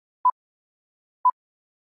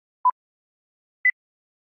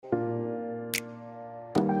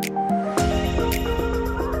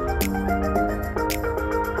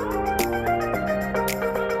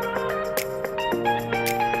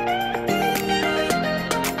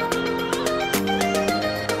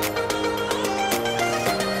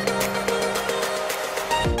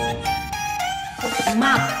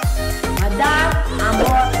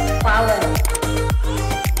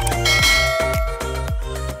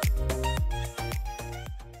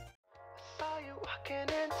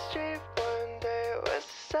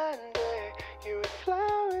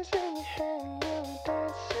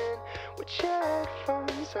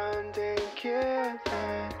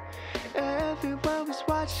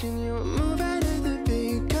watching you move out of the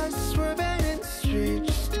beat, cause swerving in the street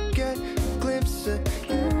just to get a glimpse of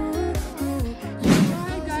you.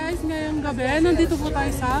 Hi guys, ngayong gabi, nandito po tayo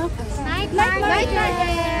sa Night Market!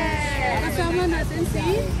 Kasama natin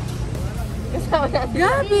si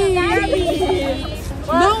Gabi!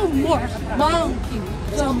 No more monkey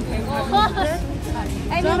jumping!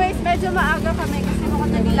 Anyways, medyo maaga kami kasi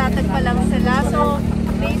mukhang nagilatag pa lang sila. So,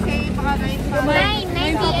 they say baka 9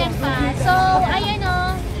 PM pa. So, ayan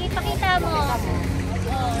o, ipakita mo.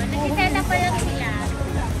 Oh, nag-set up pa lang sila.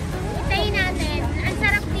 Hintayin natin. Ang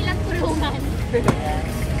sarap nilang kulungan.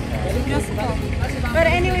 But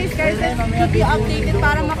anyways guys, let's keep you updated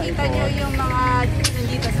para makita nyo yung mga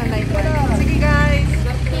nandito sa live. Sige guys!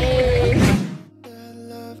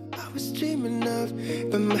 I was dreaming of,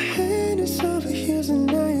 but my head is over heels and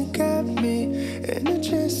now you got me, and I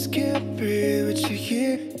just can't breathe with you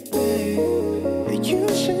here, babe. And you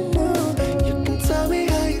should know, you can tell me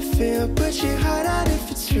how you feel, put your heart out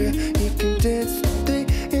if it's real. You can dance till 3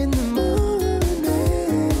 in the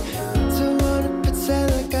morning. Don't wanna pretend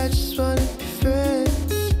like I just wanna be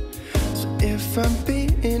friends. So if I'm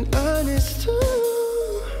being honest too,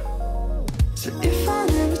 so if I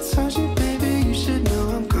never told you, baby, you should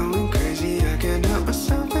know I'm going crazy. I can't help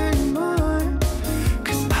myself anymore,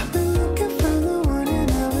 cause I've been looking for the one and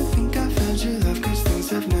I would think I found your love, cause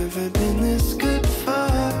things have never been this good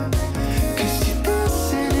before. Cause you're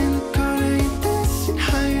dancing in the corner, you're dancing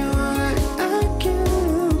how you want it, I can't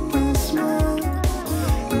help but smile.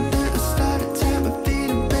 And then I started tapping my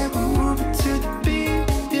feet and baby, we're moving to the beat,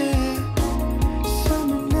 yeah.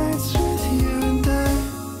 Summer nights with you and I.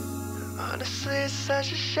 Honestly, it's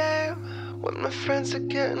such a shame when my friends are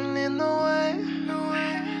getting in the way.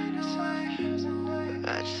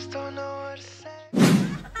 I just don't know what to say.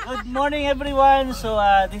 Good morning everyone. So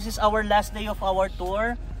this is our last day of our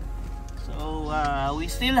tour. So we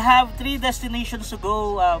still have 3 destinations to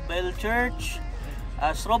go. Bell Church,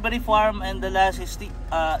 Strawberry Farm, and the last is the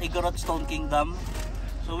Igorot Stone Kingdom.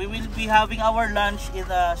 So we will be having our lunch in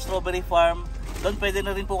Strawberry Farm. Doon pwede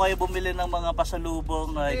na rin po kayo bumili ng mga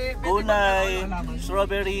pasalubong like gulay,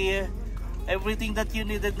 strawberry, everything that you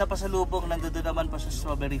needed na pasalubong nandoon naman po sa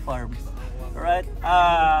Strawberry Farm. Alright?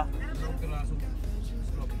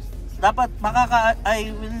 Dapat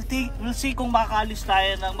we'll see kung makakaalis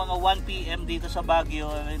tayo ng mga 1 PM dito sa Baguio.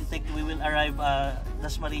 I think we will arrive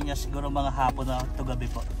Dasmarinas siguro mga hapon na to gabi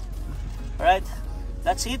po. Alright?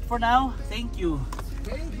 That's it for now. Thank you.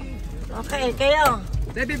 Okay, kayo.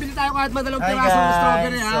 Bibili tayo kahit madalawang piraso ng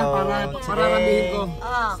strawberry ha, para rambihin ko.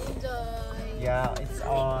 Yeah, it's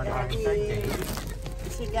on Sunday.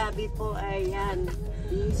 Si Gabi po ay yan.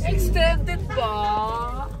 Extended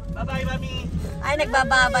ba? Bye-bye, Mami! Ay,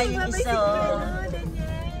 nagbababa yung iso.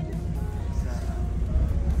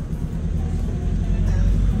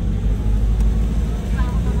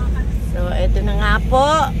 So, ito na nga po.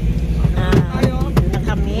 Ito na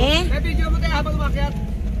kami. Video mo tayo habang umakyat.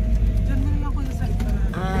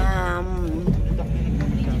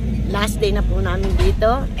 Last day na po namin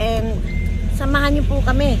dito. And samahan niyo po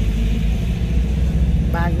kami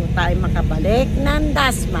bago tayo makabalik ng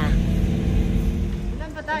Dasma. Ilan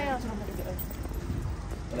ba tayo?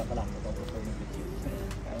 Wala pa lang.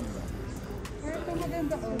 Ito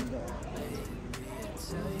maganda ko.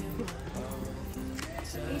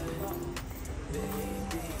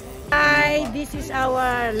 Hi, this is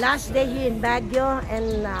our last day here in Baguio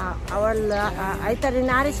and our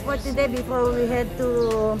itineraries for today before we head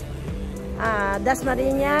to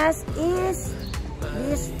Dasmarinas is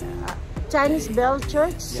this Chinese Bell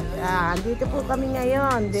Church. Dito po kami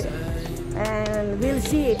ngayon and we'll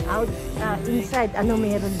see out inside ano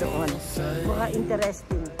meron doon. Mukhang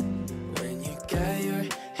interesting. When you got your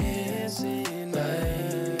hands in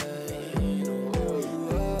mine,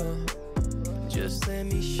 just let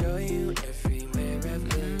me show you everywhere I've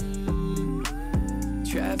been.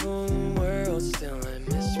 Travel the world, still I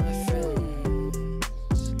miss my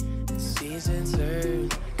friends. The seasons turn,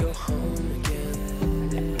 go home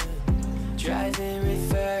again. Driving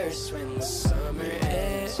reverse when the summer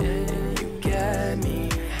ends. You got me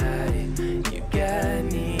high, you got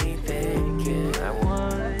me thinking I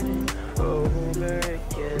want it over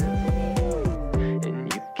again. And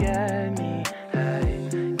you got me high,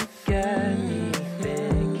 you got me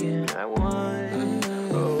thinking I want it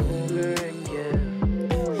over again.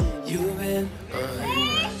 You've been on my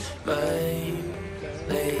mind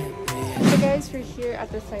lately. So guys, we're here at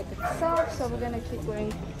the site itself, so we're gonna keep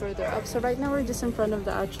going further up. So right now we're just in front of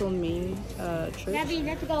the actual main church. Gabi,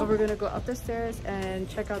 let's go. But we're gonna go up the stairs and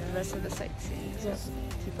check out the rest of the sightseeing. So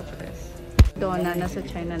keep up with us. Doon na, nasa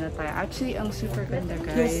China na tayo. Actually, ang super ganda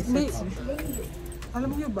guys. Alam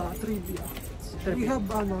mo yun ba? Trivia. We have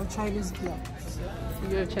Chinese blocks.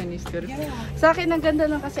 Your Chinese food. Yeah. Sa akin, ang ganda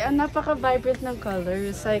lang kasi ang napaka-vibrant ng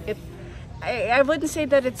colors. Like, I wouldn't say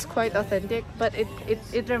that it's quite authentic, but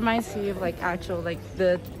it reminds me of like actual, like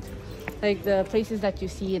the places that you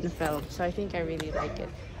see in the film. So I think I really like it.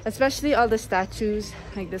 Especially all the statues,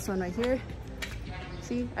 like this one right here.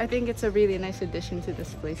 See, I think it's a really nice addition to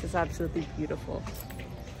this place. It's absolutely beautiful.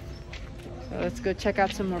 So let's go check out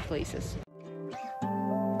some more places.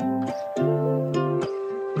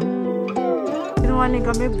 Kinuha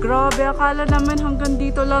kami. Grabe, akala naman hanggang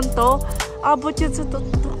dito lang to. Abot yun sa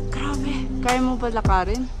tutok. Grabe. Kaya mo ba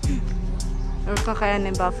lakarin? Or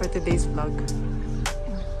kakayanin ba for today's vlog?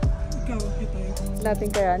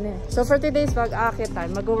 Natin kayanin. So for today's vlog, aakit tayo.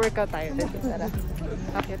 Mag-workout tayo. Tara.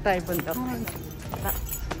 Aakit tayo bundok.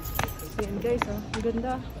 Ayan guys, oh. Ang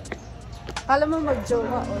ganda. Kala mo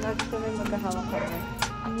mag-jowa, oh. Lagi kami magkahawak kami.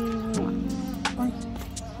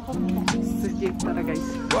 So Jake tara guys.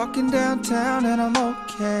 Walking downtown and I'm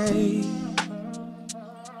okay.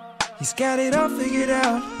 He's got it all figured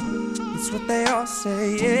out. It's what they all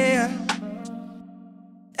say, yeah.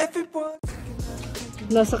 Everyone.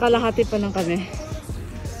 Nasa kalahati pa lang kami.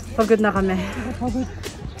 Pagod na kami.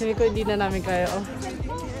 Sabi ko hindi na namin kaya, oh.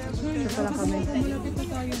 Ito pa lang kami.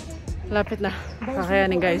 Lapit na.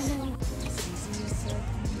 Kakayanin guys.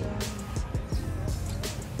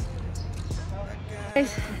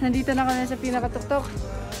 Guys, nandito na kami sa pinakatuktok.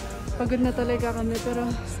 Pagod na talaga kami pero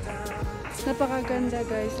napakaganda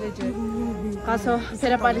guys, legit. Kaso,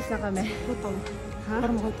 pinapalis na kami. Ha?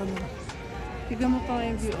 Para makita mo. Tignan mo pa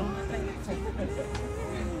yung view, oh.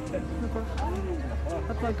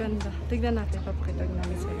 Napaganda. Tignan natin, papakita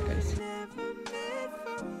namin sa'yo guys.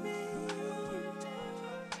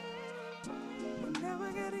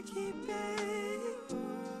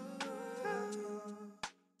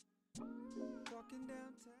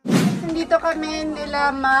 Nandito kami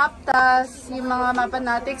nila map, tas yung mga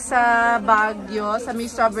mathematics sa Baguio, sa may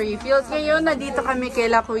strawberry fields. Ngayon, nandito kami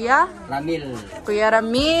kay Kuya Ramil. Kuya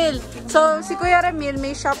Ramil. So, si Kuya Ramil,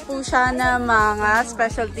 may shop po siya na mga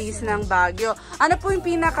specialties ng Baguio. Ano po yung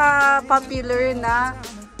pinaka-popular na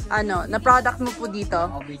na product mo po dito?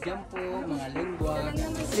 Obidyan po, mga lingwa.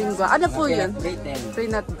 Lingwa. Ano po yun? Brittle.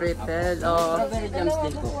 Peanut brittle. Oh. Strawberry jams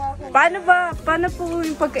din po. Paano po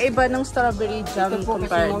yung pagkaiba ng strawberry jam Ito po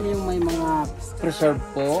kasi compared? yung may mga preserve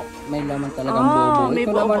po, may laman talagang bobo. May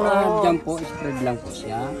Ito bobo. naman na jam po, spread lang po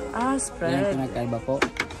siya. Ah, Yan spread. pinagkaiba po.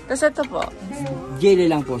 Tapos ito po.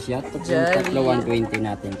 Jelly lang po siya. Tapos yung Jelly. tatlo 120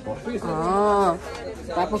 natin po. Oh.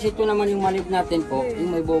 Tapos ito naman yung maliit natin po,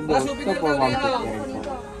 yung may bobo. Ito po 150 rin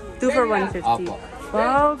po. 2 for 150. Opo.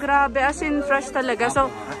 Wow, grabe. As in, fresh talaga.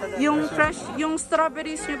 So, yung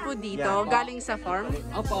strawberries nyo po dito, galing sa farm?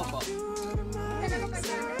 Opo, opo.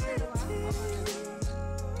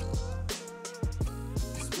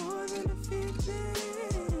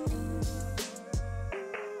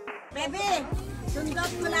 Bebe,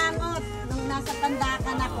 sundot mo lang ako nung nasa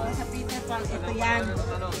Pandakan ako sa Peter Pan. Ito yan.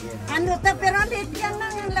 Ano to? Pero ang lit yan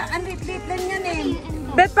lang yan eh.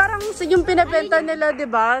 Bet, parang yung pinabenta nila, di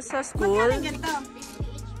ba, sa school? Magkano ganito?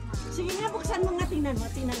 Sige nga, buksan mo nga, tingnan mo.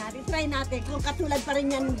 Tingnan natin. Try natin kung katulad pa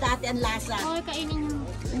rin yan dati ang lasa. Oo, kainin nyo.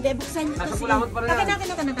 Hindi, buksan nyo kasi.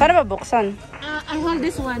 Akin. Para ba buksan? I hold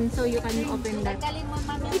this one so you can open that.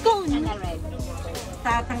 Ikaw,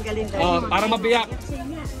 Tatanggalin tayo. Oh, para mabiyak.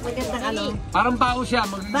 Magandang ano. Parang bao siya.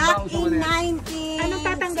 Back in 90... Anong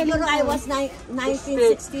tatanggalin? Siguro I was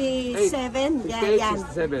 1967. Yan.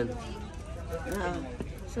 67.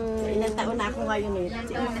 So, ilang taon na ako ngayon eh.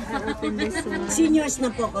 Seniors na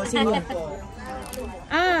po ko. Senior.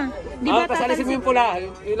 di ba Pasalisin mo yung pula.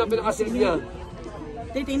 Yun ang pinakasilip niya.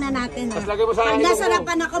 Titingnan natin. Tapos lagay mo sa Pag ilong mo.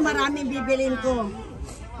 nasarapan ako, maraming bibilin ko.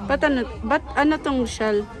 Ba't ano tong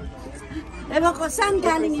shell? Ewan ko, saan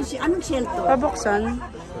galing yung shell? Anong shell to? Pabuksan?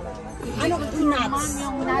 Anong nuts?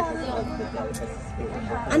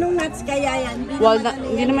 Anong nuts kaya yan? Walnut.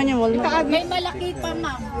 Hindi naman yung walnut. may malaki pa,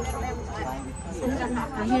 ma'am.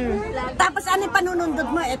 Here. Tapos ano yung panunundod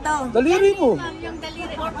mo? Ito. Daliri mo. Ma'am, yung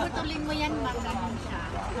daliri, or putulin mo yan, ma'am. Ganun siya.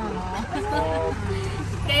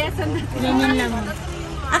 Kaya sandali lang.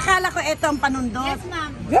 Akala ko ito ang panundot. Yes, ma'am.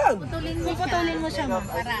 Putulin mo siya, ma'am.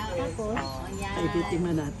 Para, Ay, titima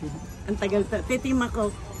natin. Ang tagal to. Titima ko.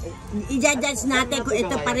 I-judge natin kung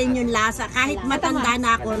ito pa rin yung lasa. Kahit matanda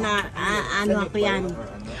na ako na ano ako yan.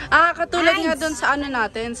 Katulad nga dun sa ano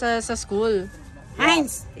natin, sa school.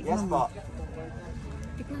 Heinz! Yes po.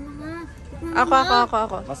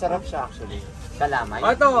 Ako. Masarap siya actually. Kalamay.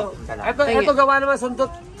 Ito gawa naman sa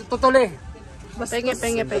tutuli. Penge.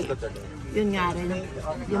 Yun nga rin.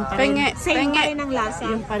 Yung pa rin. Same pa rin ang lasa.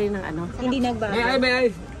 Yung pa rin ang ano. Hindi nagbago. May.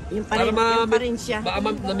 Yung pa rin siya. Baka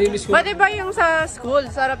namimiss ko. Pwede ba yung sa school?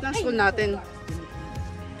 Sarap ng school natin.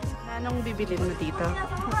 Anong bibilin mo dito?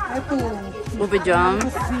 Ito. Ube jam?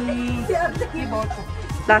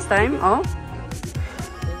 Last time? Oh?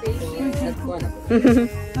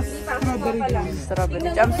 Strawberry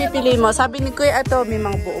jam. Pipili mo. Sabi ni Kuya, ito may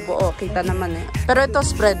mga buo-buo. Kita naman eh. Pero ito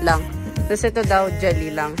spread lang. Tapos ito daw jelly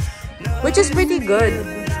lang. Which is pretty good.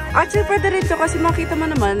 Actually, pwede rin ito kasi makita mo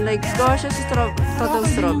naman. Like, gawa siya sa total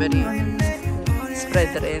strawberry.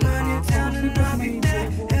 Spread rin.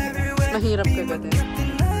 Mahirap ka ganun.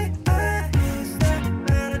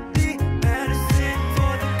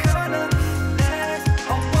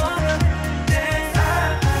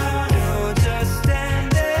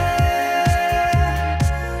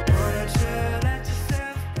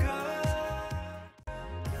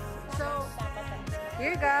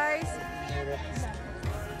 Here guys,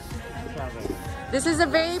 this is a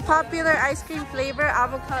very popular ice cream flavor,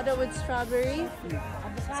 avocado with strawberry.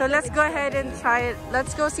 So let's go ahead and try it.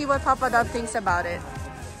 Let's go see what Papa Dad thinks about it.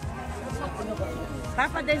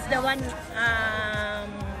 Papa Dad's the one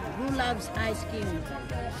who loves ice cream.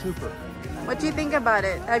 Super. What do you think about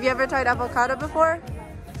it? Have you ever tried avocado before?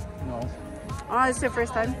 No. Oh, it's your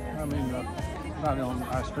first time? I mean, not on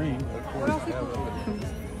ice cream, but of course have it.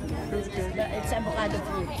 It's avocado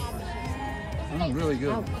fruit. Really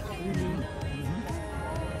good.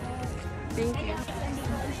 Thank you.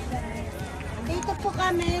 Dito po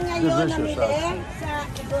kami ngayon namili sa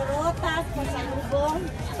Igorot, Masalubong,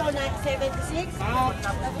 so 76.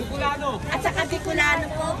 Bicolano. At saka Bicolano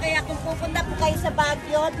po, kaya kung pupunta po kayo sa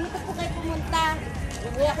Baguio, dito po kayo pumunta.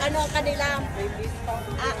 Ano kanila?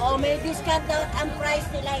 May discount daw. Ang price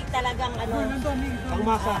nila ay talagang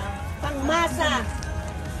Pangmasa. Pangmasa.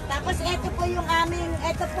 Tapos ito po yung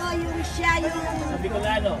siya yung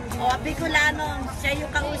Bicolano. Bicolano. Siya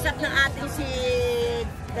yung kausap ng ating si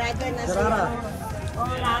driver na si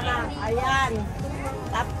Rara. Ayan.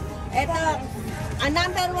 Ito, ang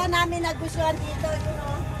number 1 namin nagustuhan dito,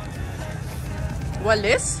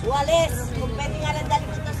 Walis? Walis. Kung pwede nga lang dalhin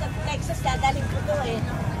ko ito sa Texas, dadalhin ko ito eh.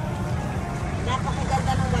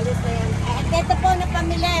 Napakaganda ng walis na yan. At ito po na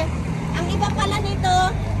pamili. Ang iba pala nito,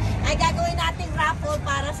 ay gagawin nating raffle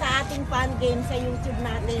para sa ating fun game sa YouTube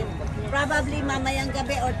natin. Probably mamayang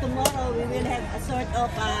gabi or tomorrow, we will have a sort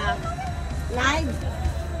of live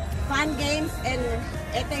fun games and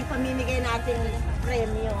ito yung pamimigay nating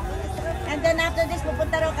premyo. And then after this,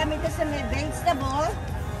 pupunta raw kami sa may vegetable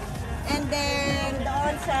and then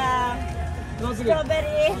doon sa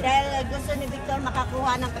strawberry dahil gusto ni Victor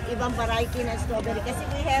makakuha ng ibang variety ng strawberry kasi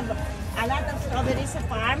we have a lot of strawberry sa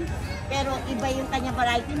farm pero iba yung kanya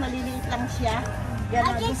variety, maliliit lang siya.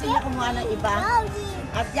 Yan, gusto niya kumuha ng iba.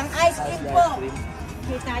 At yung ice cream po,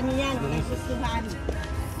 kita niyo yan, gustuhan.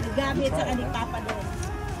 Nagamit sa kanipapa doon.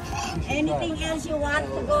 Anything else you want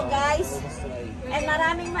to go, guys? And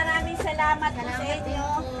maraming salamat po sa inyo.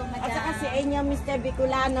 At saka sa inyo, Mr.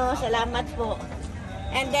 Bicolano, salamat po.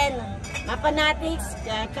 And then, Mapanatics,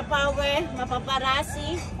 Kapower,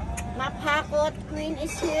 Mapaparasi, Maphakot, Queen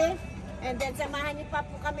is here. And then, samahan niyo pa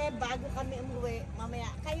po kami bago kami umuwi. Mamaya,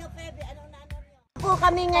 kayo, Pebe, anong nanong niyo? Po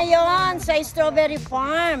kami ngayon sa Strawberry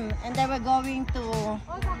Farm. And then, we're going to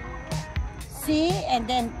see and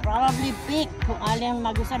then probably pick kung alin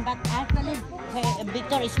magustuhan. But actually,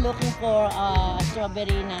 Victor is looking for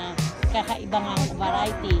strawberry na kakaibang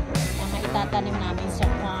variety na maitatanim namin sa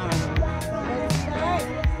farm. Let's start!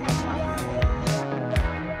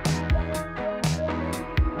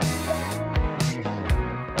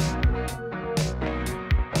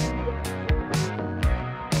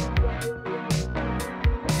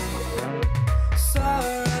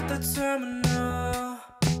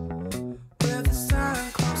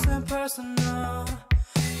 Personal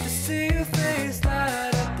to see your face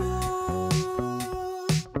light up. Ooh,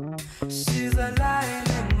 she's a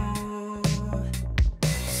lightning mood.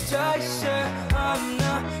 Strike shirt, I'm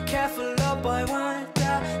not careful up. I want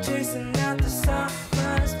that chasing out the sun.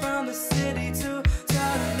 Runs from the city to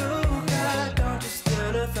Toluca. Don't you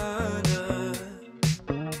steal the thunder.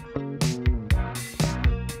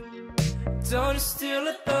 Don't you steal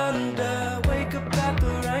the thunder. Wake up at the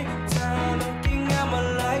right time. Looking at my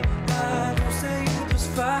light. Don't say you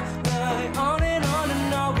just fly right on and on,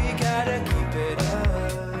 we gotta keep it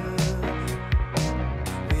up.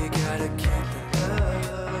 We gotta keep it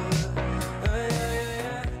up.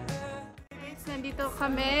 Nandito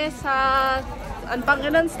kami sa ang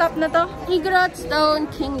pangilan stop na to? Igorot Stone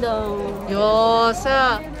Kingdom. Yo,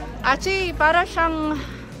 sa actually para siyang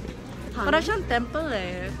Parang siyang temple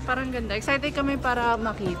eh. Parang ganda. Excited kami para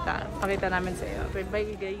makita. Pakita namin sa iyo. Okay,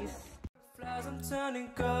 bye guys. I'm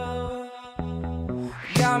turning cold.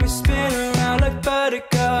 Got me spinning around like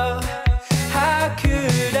vertigo. How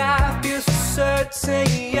could I feel so certain,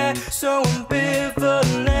 yeah, so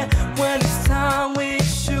ambivalent when it's time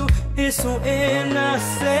with you, it's so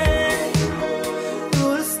innocent.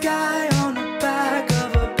 Through the sky on the back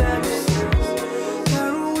of a Pegasus,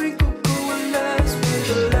 got a wrinkle going less with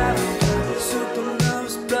the lavender.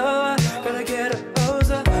 Supernova's blow, gotta get a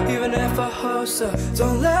hose up, even if I host up.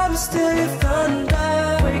 Don't let me steal your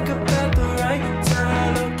thunder. Wake up at the right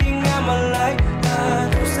time, looking at my light.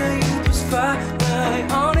 Don't say you was fine.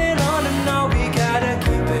 On and on, we gotta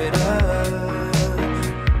keep it up.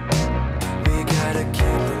 We gotta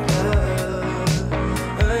keep it up.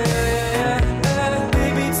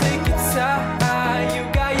 Baby, take your time. You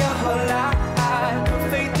got your whole life. Put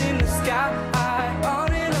faith in the sky.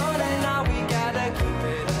 On and on, we gotta keep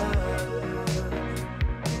it up.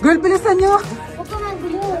 Girl, bilisan nyo! Huwag ka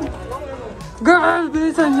magulo. Girl,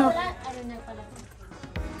 bilisan nyo!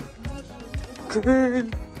 Girl!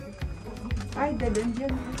 Ay, dadan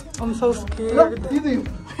dyan. I'm so scared.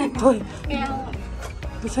 Hoy!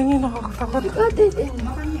 Bilisan nyo, nakakatakot.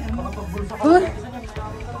 Hoy!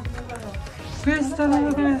 Chris, talaga,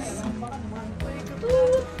 Chris.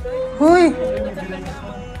 Hoy!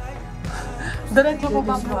 Diretso po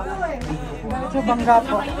bangga. Diretso bangga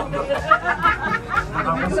po.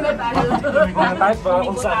 Kahit ba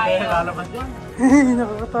kung saan kayo lalaban dyan?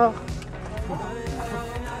 Nakakatakot.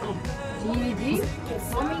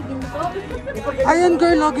 Ayan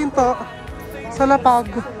girl, login to. Sa lapag.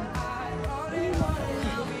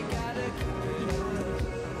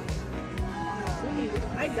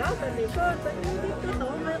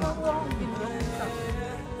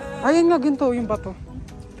 Ayan nga, ginto yung bato.